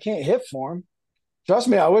box. I can't hit for him. Trust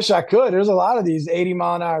me, I wish I could. There's a lot of these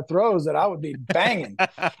 80-mile-an-hour throws that I would be banging. But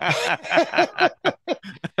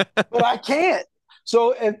I can't.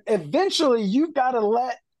 So eventually you've got to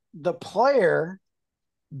let the player,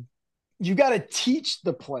 you've got to teach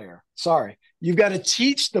the player. Sorry. You've got to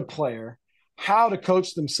teach the player how to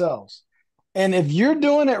coach themselves. And if you're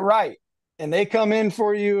doing it right and they come in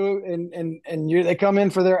for you and they come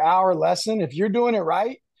in for their hour lesson, if you're doing it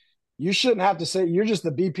right, you shouldn't have to say you're just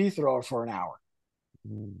the BP thrower for an hour.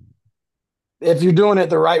 If you're doing it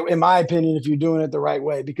the right, in my opinion, if you're doing it the right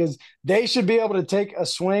way, because they should be able to take a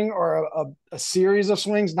swing or a series of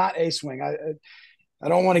swings, not a swing. I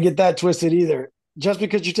don't want to get that twisted either. Just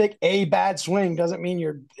because you take a bad swing doesn't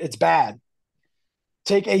mean it's bad.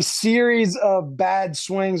 Take a series of bad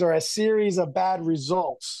swings or a series of bad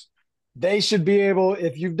results. They should be able,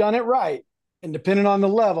 if you've done it right, and depending on the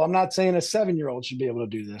level, I'm not saying a 7-year-old should be able to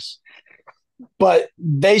do this, but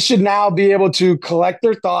they should now be able to collect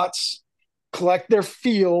their thoughts, collect their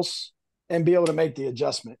feels, and be able to make the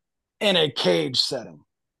adjustment in a cage setting.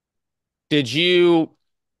 Did you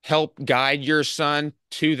help guide your son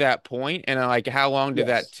to that point? And like, how long did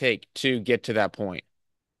that take to get to that point?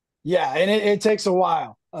 Yeah, and it takes a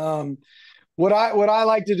while. What I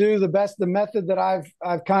like to do, the method that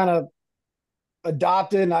I've kind of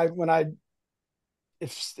adopted, and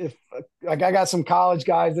if like I got some college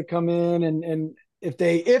guys that come in and if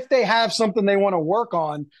they have something they want to work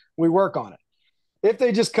on, we work on it. If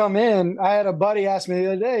they just come in, I had a buddy ask me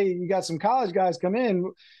the other day, you got some college guys come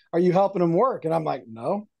in, are you helping them work? And I'm like,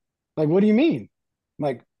 no. Like, what do you mean? I'm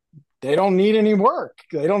like, they don't need any work.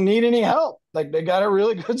 They don't need any help. Like, they got a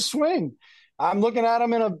really good swing. I'm looking at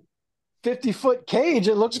them in a 50-foot cage.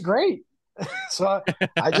 It looks great. So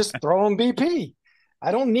I just throw them BP.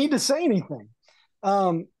 I don't need to say anything.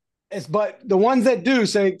 But the ones that do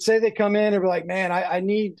say they come in and be like, man, I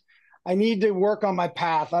need to work on my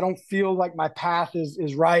path. I don't feel like my path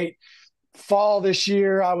is right. Fall this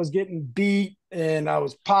year, I was getting beat and I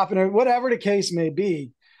was popping it, whatever the case may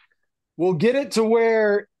be. We'll get it to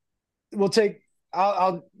where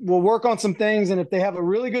we'll work on some things. And if they have a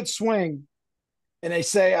really good swing and they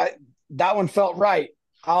say, that one felt right,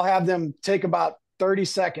 I'll have them take about 30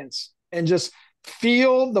 seconds and just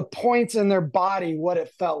feel the points in their body, what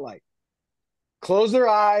it felt like. Close their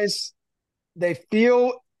eyes. They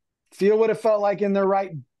feel what it felt like in their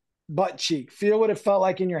right butt cheek. Feel what it felt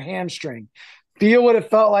like in your hamstring. Feel what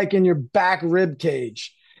it felt like in your back rib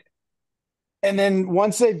cage. And then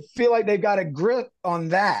once they feel like they've got a grip on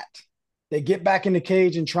that, they get back in the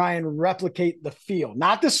cage and try and replicate the feel.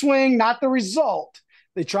 Not the swing, not the result.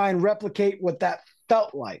 They try and replicate what that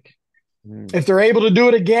felt like. If they're able to do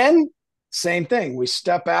it again, same thing. We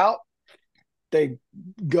step out. They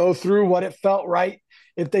go through what it felt right.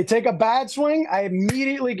 If they take a bad swing, I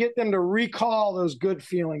immediately get them to recall those good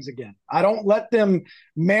feelings again. I don't let them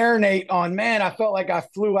marinate on, man, I felt like I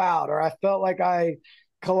flew out, or I felt like I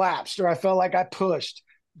collapsed, or I felt like I pushed.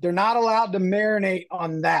 They're not allowed to marinate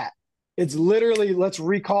on that. It's literally, let's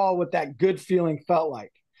recall what that good feeling felt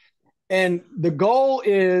like. And the goal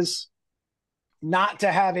is not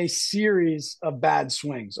to have a series of bad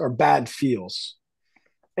swings or bad feels.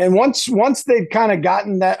 And once they've kind of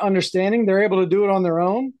gotten that understanding, they're able to do it on their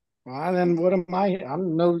own. Well, then what am I?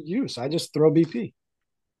 I'm no use. I just throw BP.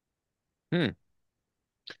 Hmm.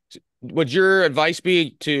 Would your advice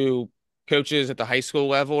be to coaches at the high school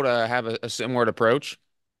level to have a similar approach?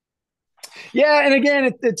 Yeah, and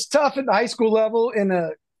again, it's tough at the high school level in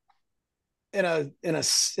a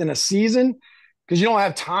season because you don't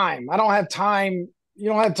have time. I don't have time. You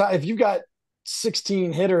don't have time if you've got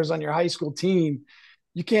 16 hitters on your high school team.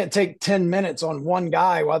 You can't take 10 minutes on one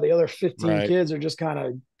guy while the other 15 Right. kids are just kind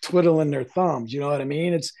of twiddling their thumbs. You know what I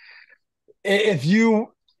mean? It's if you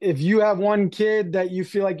have one kid that you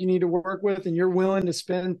feel like you need to work with and you're willing to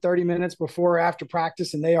spend 30 minutes before or after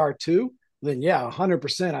practice and they are too, then yeah,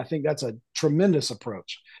 100%. I think that's a tremendous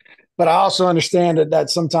approach. But I also understand that that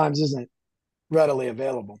sometimes isn't readily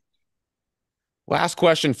available. Last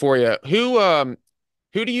question for you. Who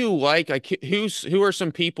do you like? Who are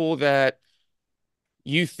some people that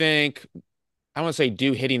you think, I want to say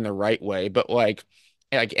do hitting the right way, but like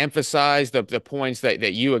emphasize the points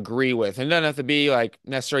that you agree with. And it doesn't have to be like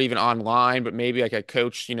necessarily even online, but maybe like a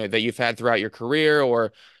coach, that you've had throughout your career,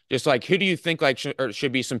 or just like who do you think like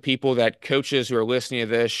should be some people that coaches who are listening to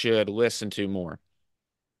this should listen to more?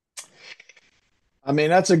 I mean,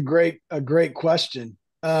 that's a great question.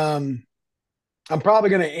 I'm probably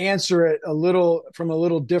going to answer it a little from a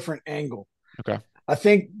little different angle. Okay. I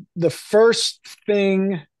think the first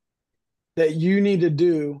thing that you need to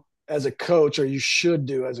do as a coach, or you should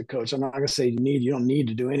do as a coach, I'm not going to say you don't need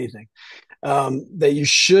to do anything, that you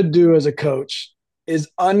should do as a coach is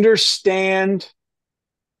understand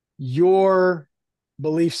your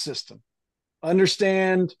belief system,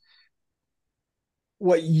 understand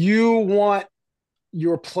what you want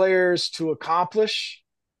your players to accomplish,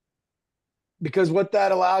 because what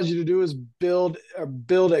that allows you to do is build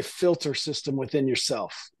a filter system within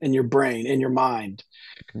yourself, in your brain, in your mind.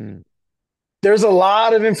 Hmm. There's a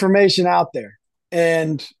lot of information out there,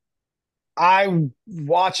 and I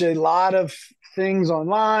watch a lot of things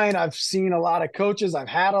online. I've seen a lot of coaches. I've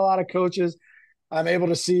had a lot of coaches. I'm able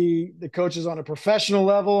to see the coaches on a professional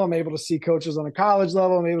level. I'm able to see coaches on a college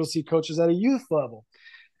level. I'm able to see coaches at a youth level.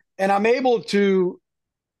 And I'm able to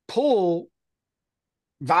pull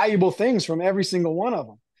valuable things from every single one of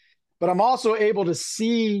them. But I'm also able to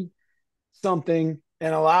see something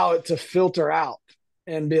and allow it to filter out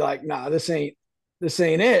and be like, nah, this ain't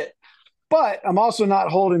it. But I'm also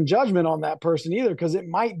not holding judgment on that person either, because it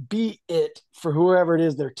might be it for whoever it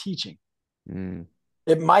is they're teaching. Hmm.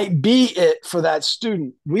 It might be it for that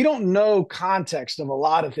student. We don't know context of a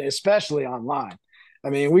lot of things, especially online. I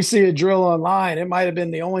mean, we see a drill online. It might have been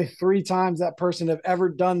the only 3 times that person have ever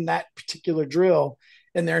done that particular drill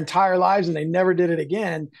in their entire lives, and they never did it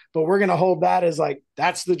again. But we're going to hold that as like,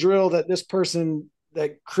 that's the drill that this person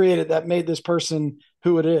that created, that made this person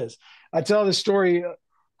who it is. I tell this story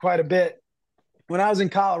quite a bit. When I was in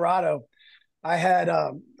Colorado, I had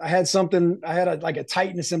like a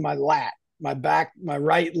tightness in my lat. My back, my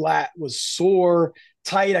right lat was sore,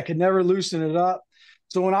 tight. I could never loosen it up.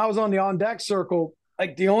 So when I was on the on deck circle,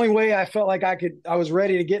 like the only way I felt like I was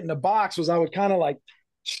ready to get in the box was I would kind of like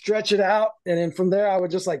stretch it out, and then from there I would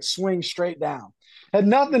just like swing straight down. Had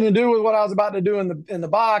nothing to do with what I was about to do in the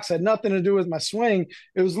box. Had nothing to do with my swing.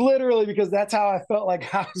 It was literally because that's how I felt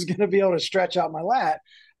like I was going to be able to stretch out my lat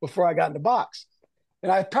before I got in the box.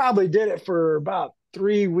 And I probably did it for about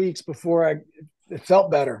 3 weeks before it felt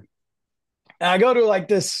better. And I go to like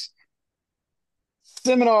this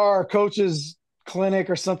seminar, coaches clinic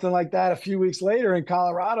or something like that a few weeks later in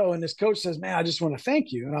Colorado. And this coach says, man, I just want to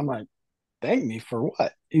thank you. And I'm like, thank me for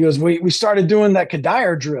what? He goes, we started doing that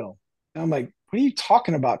Cuddyer drill. And I'm like, what are you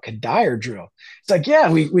talking about, Cuddyer drill? It's like,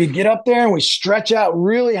 yeah, we get up there and we stretch out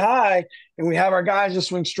really high, and we have our guys just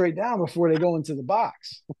swing straight down before they go into the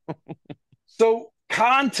box. So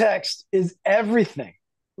context is everything.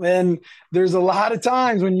 And there's a lot of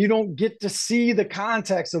times when you don't get to see the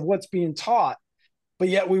context of what's being taught, but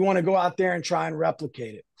yet we want to go out there and try and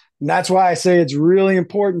replicate it. And that's why I say it's really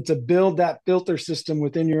important to build that filter system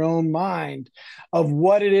within your own mind of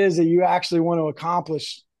what it is that you actually want to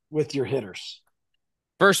accomplish with your hitters.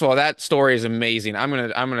 First of all, that story is amazing. I'm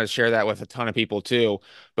gonna share that with a ton of people too.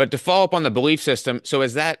 But to follow up on the belief system, so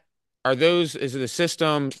is the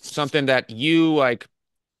system something that you like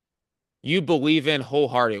you believe in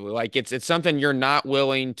wholeheartedly. Like it's something you're not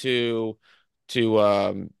willing to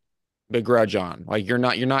begrudge on. Like you're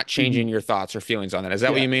not changing Mhm. your thoughts or feelings on that. Is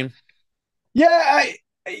that what Yeah. you mean? Yeah.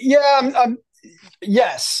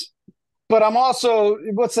 Yes, but I'm also,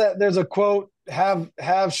 what's that? There's a quote,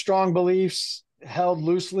 have strong beliefs held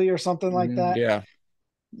loosely or something like Mhm. that. Yeah.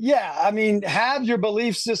 Yeah, I mean, have your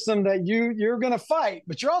belief system that you're going to fight,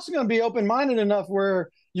 but you're also going to be open minded enough where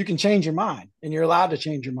you can change your mind, and you're allowed to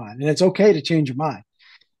change your mind, and it's okay to change your mind.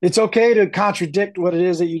 It's okay to contradict what it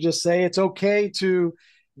is that you just say. It's okay to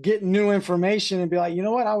get new information and be like, you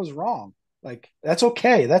know what, I was wrong. Like, that's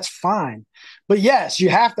okay. That's fine. But yes, you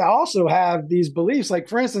have to also have these beliefs. Like,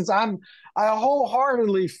 for instance, I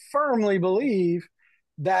wholeheartedly, firmly believe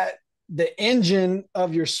that the engine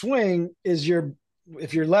of your swing is your,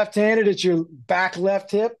 if you're left-handed, it's your back left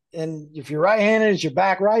hip. And if you're right-handed, it's your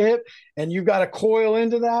back right hip. And you've got to coil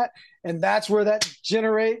into that, and that's where that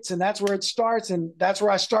generates, and that's where it starts, and that's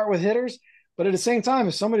where I start with hitters. But at the same time,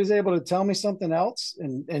 if somebody's able to tell me something else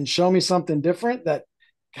and show me something different, that,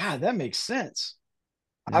 God, that makes sense.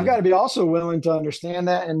 I've got Mm. to be also willing to understand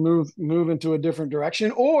that and move into a different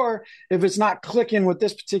direction. Or if it's not clicking with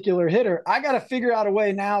this particular hitter, I got to figure out a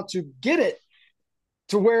way now to get it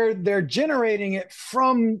to where they're generating it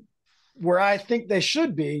from where I think they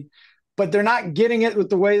should be, but they're not getting it with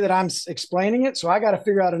the way that I'm explaining it. So I got to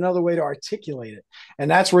figure out another way to articulate it.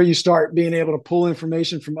 And that's where you start being able to pull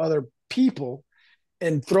information from other people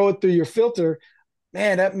and throw it through your filter.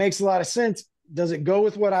 Man, that makes a lot of sense. Does it go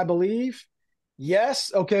with what I believe?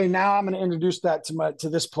 Yes. Okay, now I'm going to introduce that to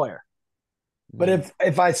this player. But Mm.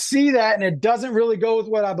 if I see that and it doesn't really go with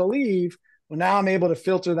what I believe, well, now I'm able to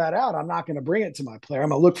filter that out. I'm not going to bring it to my player. I'm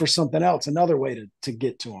going to look for something else, another way to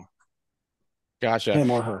get to Gotcha. him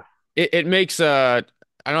or her. It makes I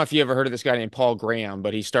don't know if you ever heard of this guy named Paul Graham,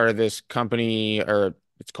 but he started this company, or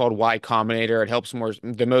it's called Y Combinator. It helps more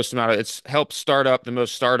the most amount of it's helped start up the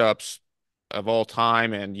most startups of all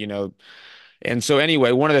time. And and so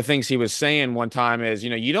anyway, one of the things he was saying one time is,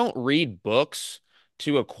 you don't read books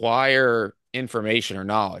to acquire information or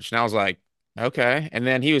knowledge. And I was like, okay. And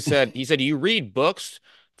then he said you read books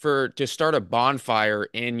for to start a bonfire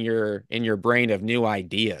in your brain of new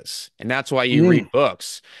ideas. And that's why you read Mm,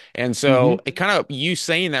 books. And so mm-hmm. it kind of you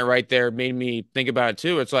saying that right there made me think about it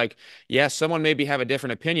too. It's like, yes, someone maybe have a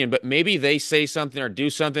different opinion, but maybe they say something or do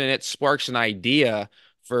something and it sparks an idea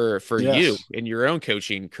for you Yes, in your own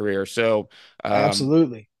coaching career. So um,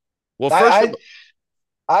 absolutely. well, first of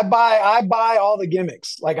I, I buy all the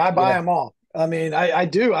gimmicks. Like, I buy yeah, them all. I mean, I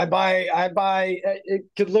do. I buy. It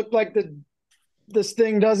could look like this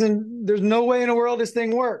thing doesn't. There's no way in the world this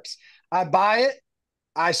thing works. I buy it.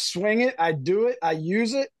 I swing it. I do it. I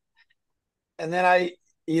use it, and then I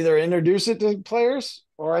either introduce it to players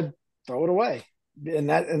or I throw it away. And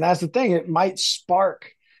that's the thing. It might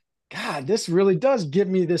spark. God, this really does give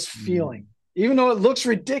me this mm, feeling. Even though it looks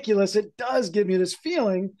ridiculous, it does give me this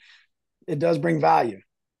feeling. It does bring value.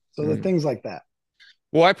 So the mm. things like that.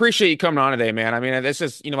 Well, I appreciate you coming on today, man. I mean, this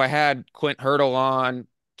is, I had Clint Hurdle on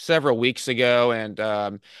several weeks ago, and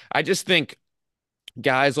I just think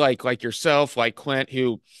guys like yourself, like Clint,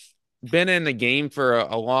 who been in the game for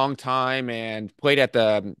a long time and played at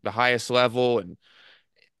the highest level, and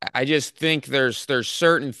I just think there's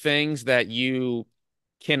certain things that you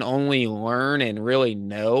can only learn and really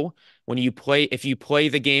know when you play if you play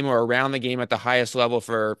the game or around the game at the highest level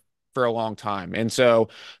for a long time. And so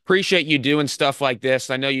appreciate you doing stuff like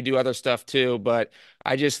this. I know you do other stuff too, but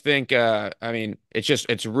I just think I mean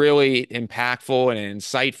it's really impactful and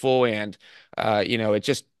insightful, and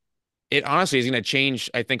it honestly is going to change,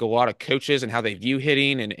 I think, a lot of coaches and how they view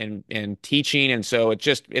hitting and teaching. And so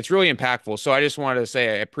it's really impactful. So I just wanted to say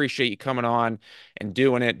I appreciate you coming on and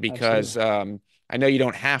doing it because Absolutely. I know you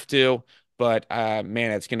don't have to, but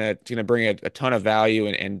man, it's gonna bring a ton of value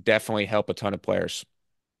and definitely help a ton of players.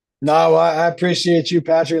 No, I appreciate you,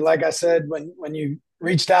 Patrick. Like I said, when you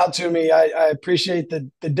reached out to me, I appreciate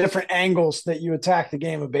the different angles that you attack the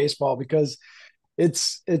game of baseball, because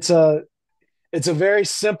it's it's a it's a very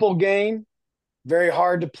simple game, very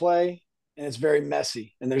hard to play, and it's very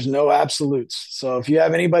messy. And there's no absolutes. So if you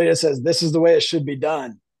have anybody that says this is the way it should be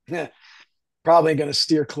done, probably going to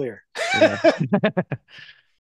steer clear. Yeah.